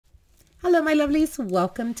Hello my lovelies,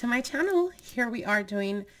 welcome to my channel. Here we are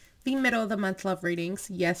doing the middle of the month love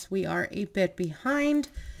readings. Yes, we are a bit behind.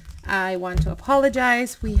 I want to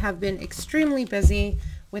apologize. We have been extremely busy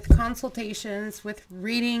with consultations, with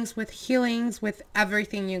readings, with healings, with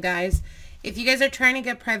everything, you guys. If you guys are trying to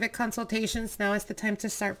get private consultations, now is the time to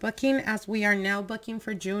start booking, as we are now booking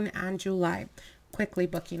for June and July. Quickly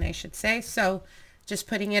booking, I should say. So just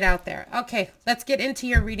putting it out there. Okay, let's get into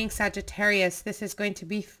your reading, Sagittarius. This is going to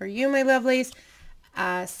be for you, my lovelies.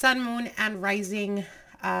 Sun, moon, and rising,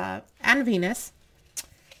 and Venus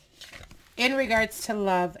in regards to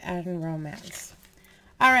love and romance.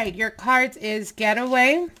 All right, your cards is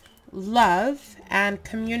getaway, love, and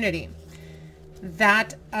community.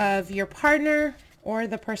 That of your partner or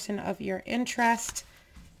the person of your interest.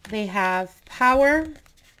 They have power,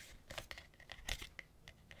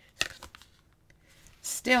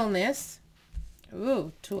 stillness,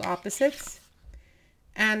 ooh, two opposites,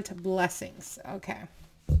 and blessings. Okay.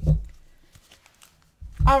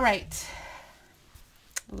 All right.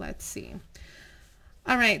 Let's see.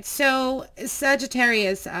 All right. So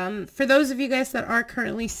Sagittarius, for those of you guys that are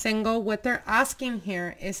currently single, what they're asking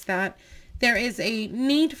here is that there is a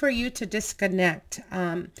need for you to disconnect.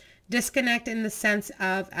 Disconnect in the sense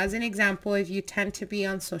of, as an example, if you tend to be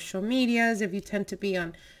on social medias, if you tend to be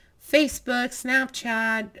on Facebook,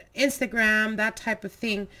 Snapchat, Instagram, that type of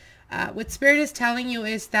thing. What Spirit is telling you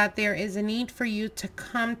is that there is a need for you to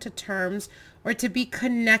come to terms or to be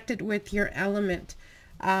connected with your element.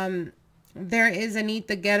 There is a need.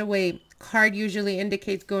 The getaway card usually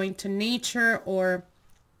indicates going to nature or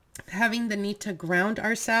having the need to ground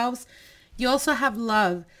ourselves. You also have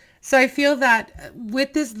love. So I feel that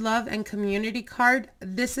with this love and community card,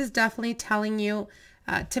 this is definitely telling you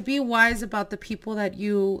to be wise about the people that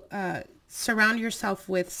you surround yourself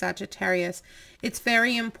with, Sagittarius. It's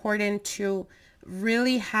very important to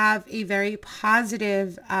really have a very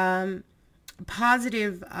positive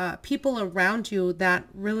people around you that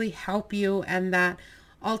really help you and that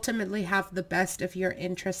ultimately have the best of your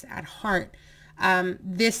interests at heart.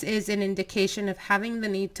 This is an indication of having the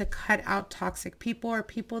need to cut out toxic people or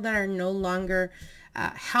people that are no longer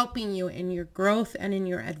helping you in your growth and in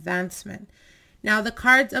your advancement. Now, the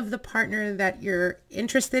cards of the partner that you're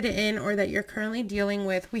interested in or that you're currently dealing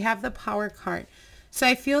with, we have the Power card. So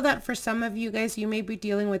I feel that for some of you guys, you may be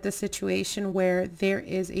dealing with a situation where there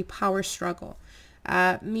is a power struggle,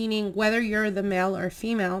 meaning whether you're the male or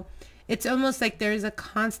female, it's almost like there's a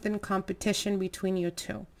constant competition between you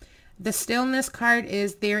two. The Stillness card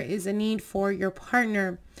is there is a need for your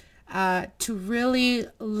partner to really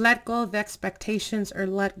let go of expectations or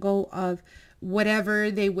let go of whatever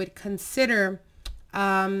they would consider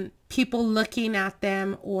people looking at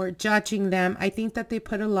them or judging them. I think that they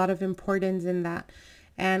put a lot of importance in that.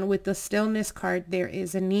 And with the Stillness card, there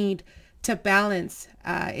is a need to balance.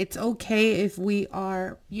 It's okay if we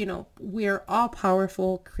are, we're all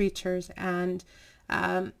powerful creatures, and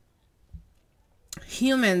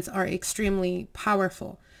humans are extremely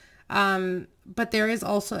powerful. But there is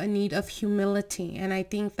also a need of humility. And I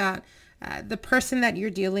think that the person that you're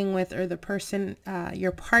dealing with or the person,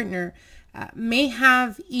 your partner, may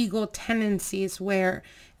have ego tendencies where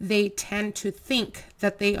they tend to think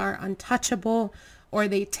that they are untouchable, or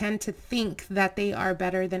they tend to think that they are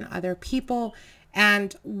better than other people.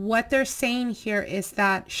 And what they're saying here is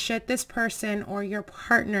that should this person or your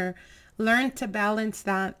partner learn to balance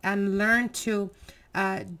that and learn to,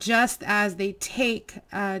 just as they take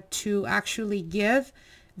to actually give,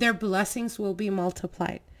 their blessings will be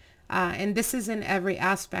multiplied. And this is in every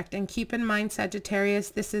aspect. And keep in mind, Sagittarius,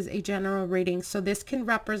 this is a general reading. So this can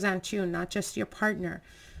represent you, not just your partner.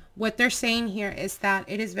 What they're saying here is that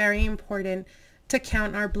it is very important to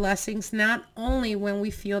count our blessings, not only when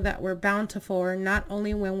we feel that we're bountiful or not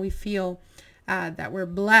only when we feel that we're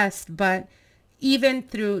blessed, but even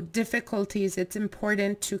through difficulties, it's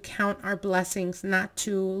important to count our blessings, not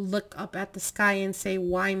to look up at the sky and say,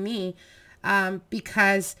 why me?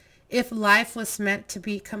 Because if life was meant to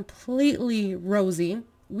be completely rosy,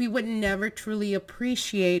 we would never truly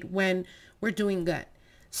appreciate when we're doing good.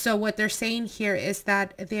 So what they're saying here is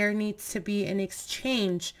that there needs to be an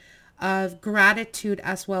exchange of gratitude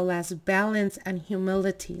as well as balance and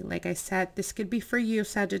humility. Like I said, this could be for you,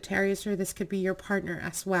 Sagittarius, or this could be your partner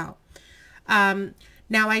as well.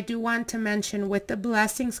 Now, I do want to mention with the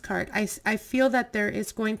Blessings card, I feel that there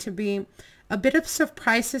is going to be a bit of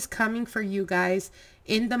surprises coming for you guys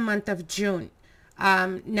in the month of June.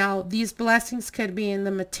 Now, these blessings could be in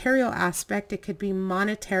the material aspect. It could be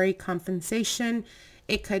monetary compensation.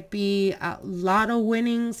 It could be lotto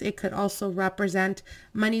winnings. It could also represent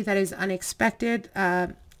money that is unexpected,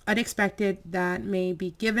 a unexpected that may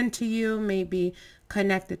be given to you, may be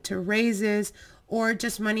connected to raises, or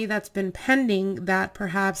just money that's been pending that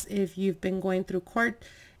perhaps if you've been going through court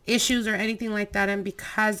issues or anything like that, and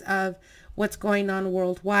because of what's going on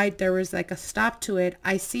worldwide, there was like a stop to it.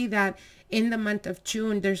 I see that in the month of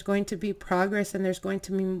June, there's going to be progress and there's going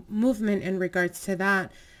to be movement in regards to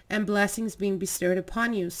that, and blessings being bestowed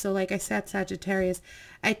upon you. So like I said, Sagittarius,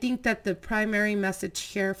 I think that the primary message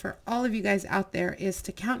here for all of you guys out there is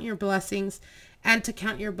to count your blessings, and to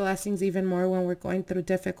count your blessings even more when we're going through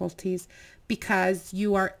difficulties, because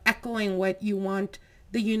you are echoing what you want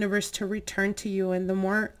the universe to return to you. And the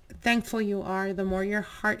more thankful you are, the more your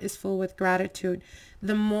heart is full with gratitude,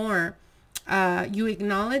 the more you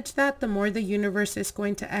acknowledge that, the more the universe is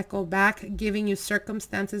going to echo back, giving you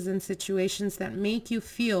circumstances and situations that make you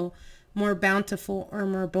feel more bountiful or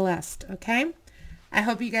more blessed. Okay, I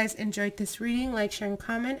hope you guys enjoyed this reading. Like, share, and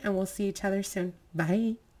comment, and we'll see each other soon.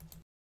 Bye.